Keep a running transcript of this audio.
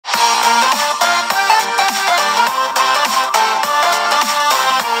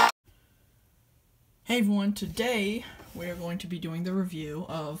Hey everyone, today we are going to be doing the review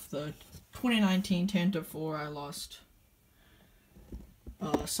of the 2019 Tantive IV. I lost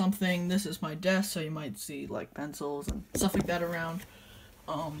something. This is my desk, so you might see like pencils and stuff like that around.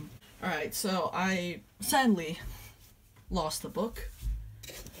 Alright, so I sadly lost the book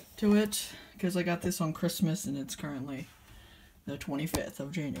to it because I got this on Christmas and it's currently the 25th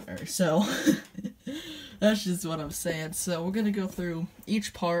of January, so that's just what I'm saying. So we're gonna go through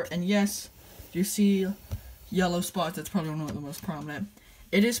each part, and yes, you see yellow spots, that's probably one of the most prominent.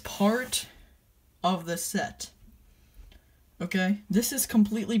 It is part of the set. Okay? This is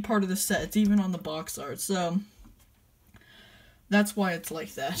completely part of the set. It's even on the box art, so that's why it's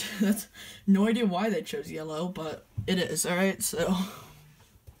like that. That's no idea why they chose yellow, but it is, alright? So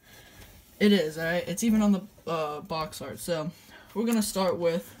it is, alright? It's even on the box art. So we're gonna start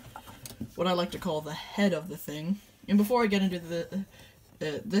with what I like to call the head of the thing. And before I get into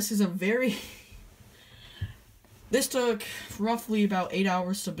this is a very this took roughly about 8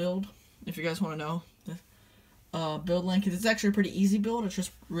 hours to build, if you guys want to know the build length. It's actually a pretty easy build, it's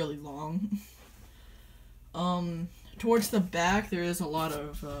just really long. Towards the back there is a lot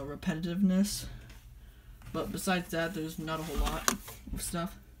of repetitiveness, but besides that there's not a whole lot of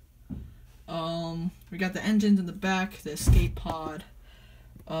stuff. We got the engines in the back, the escape pod,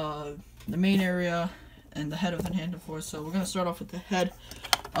 the main area, and the head of the Tantive IV. So we're going to start off with the head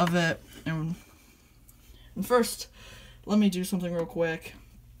of it, and first, let me do something real quick,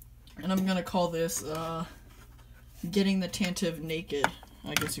 and I'm going to call this, getting the Tantive naked,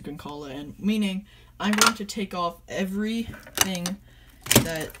 I guess you can call it, and meaning, I'm going to take off everything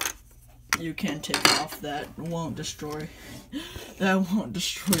that you can take off that won't destroy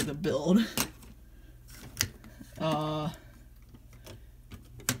the build.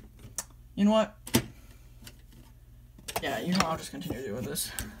 You know what? Yeah, you know, I'll just continue doing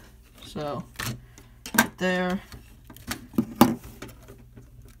this. So right there.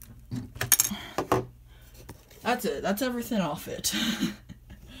 That's it. That's everything off it.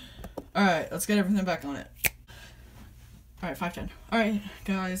 Alright, let's get everything back on it. Alright, 510. Alright,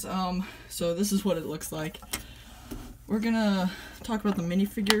 guys, so this is what it looks like. We're gonna talk about the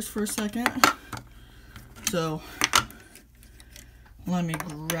minifigures for a second. So, let me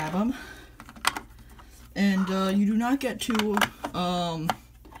grab them. And, you do not get two of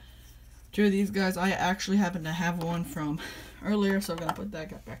these guys. I actually happen to have one from earlier, so I'm gonna put that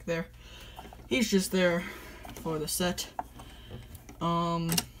guy back there. He's just there for the set.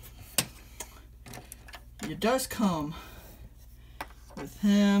 It does come with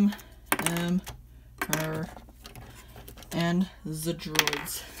him, her, and the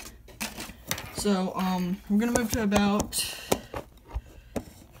droids. So, we're gonna move to about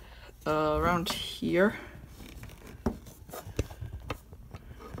around here.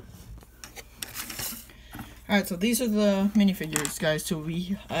 Alright, so these are the minifigures, guys. So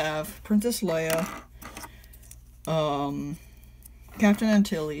we have Princess Leia, Captain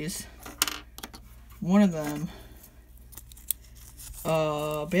Antilles, one of them,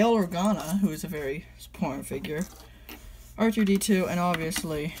 Bail Organa, who is a very important figure, R2-D2, and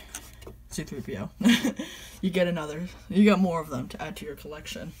obviously C-3PO. You got more of them to add to your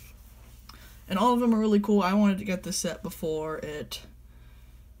collection. And all of them are really cool. I wanted to get this set before it,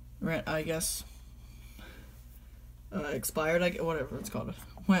 I guess, expired, whatever it's called,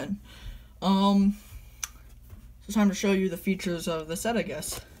 when. So it's time to show you the features of the set, I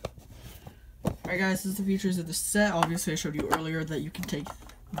guess. Alright guys, this is the features of the set. Obviously I showed you earlier that you can take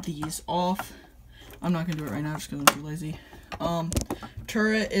these off. I'm not going to do it right now just because I'm too lazy.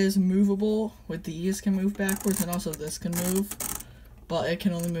 Turret is movable. With these can move backwards, and also this can move. But it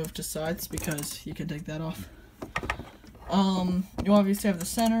can only move to sides because you can take that off. You obviously have the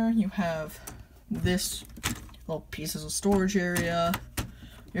center. You have this little pieces of storage area.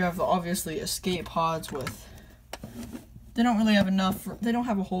 You have the obviously escape pods with, they don't really have enough, they don't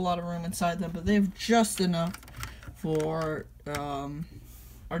have a whole lot of room inside them, but they have just enough for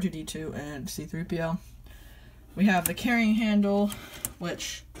R2-D2 and C-3PO. We have the carrying handle,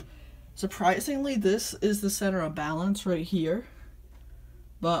 which surprisingly this is the center of balance right here.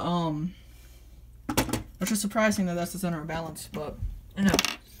 But which is surprising that that's the center of balance, but you know,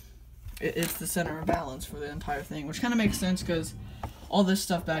 it's the center of balance for the entire thing, which kind of makes sense because all this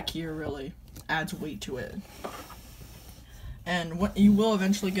stuff back here really adds weight to it. And what you will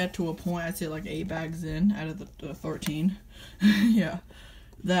eventually get to a point, I'd say like 8 bags in out of the 13, yeah,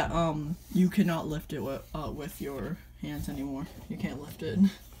 that you cannot lift it with your hands anymore. You can't lift it.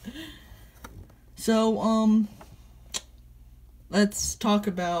 So let's talk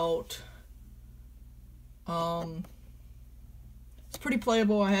about It's pretty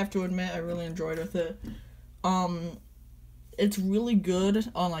playable, I have to admit. I really enjoyed with it. It's really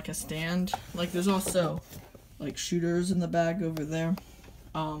good on like a stand. Like there's also like shooters in the bag over there.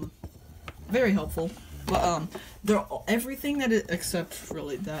 Very helpful. But everything that is, except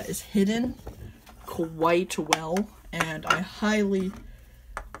really that, is hidden quite well, and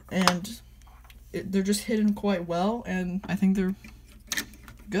they're just hidden quite well, and I think they're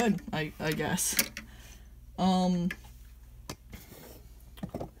good, I guess.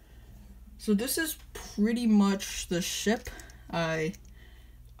 So this is pretty much the ship. I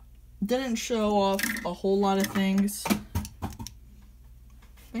didn't show off a whole lot of things.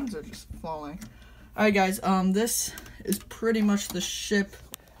 Things are just falling. Alright guys, this is pretty much the ship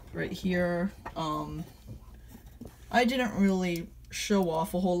right here. I didn't really show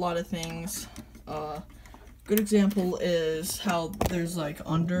off a whole lot of things. Good example is how there's like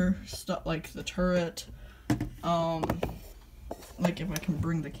under stuff, like the turret. Like if I can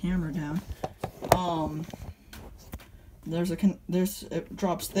bring the camera down. It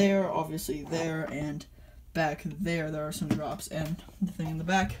drops there, obviously there, and back there are some drops, and the thing in the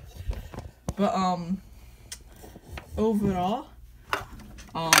back. But overall,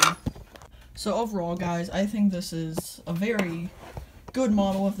 overall guys, I think this is a very good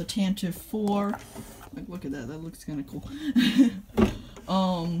model of the Tantive IV. Like, look at that, that looks kind of cool.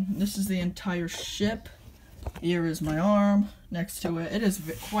 This is the entire ship. Here is my arm next to it. It is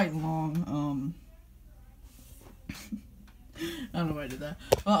quite long. I don't know why I did that.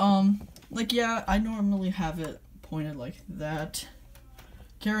 But, like, yeah, I normally have it pointed like that.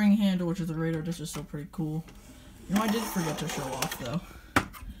 Carrying handle, which is the radar, this is still pretty cool. You know, I did forget to show off, though.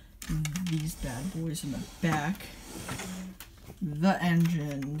 These bad boys in the back. The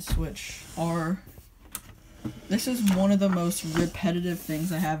engines, which are... This is one of the most repetitive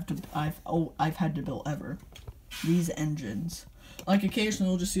things I've had to build ever. These engines. Like, occasionally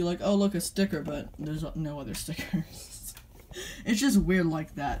we'll just see, like, oh, look, a sticker, but there's no other stickers. It's just weird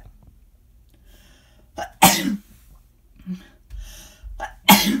like that. I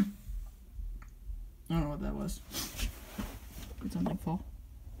don't know what that was. Did something fall?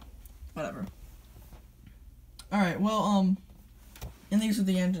 Whatever. Alright, well, and these are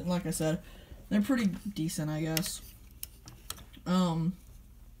the engines, like I said. They're pretty decent, I guess.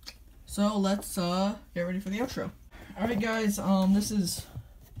 So let's, get ready for the outro. Alright guys, this is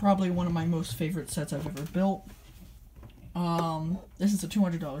probably one of my most favorite sets I've ever built. This is a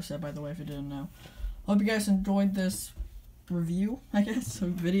 $200 set, by the way, if you didn't know. Hope you guys enjoyed this review, I guess, or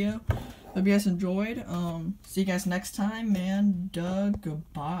video. Hope you guys enjoyed. See you guys next time, and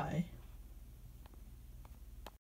goodbye.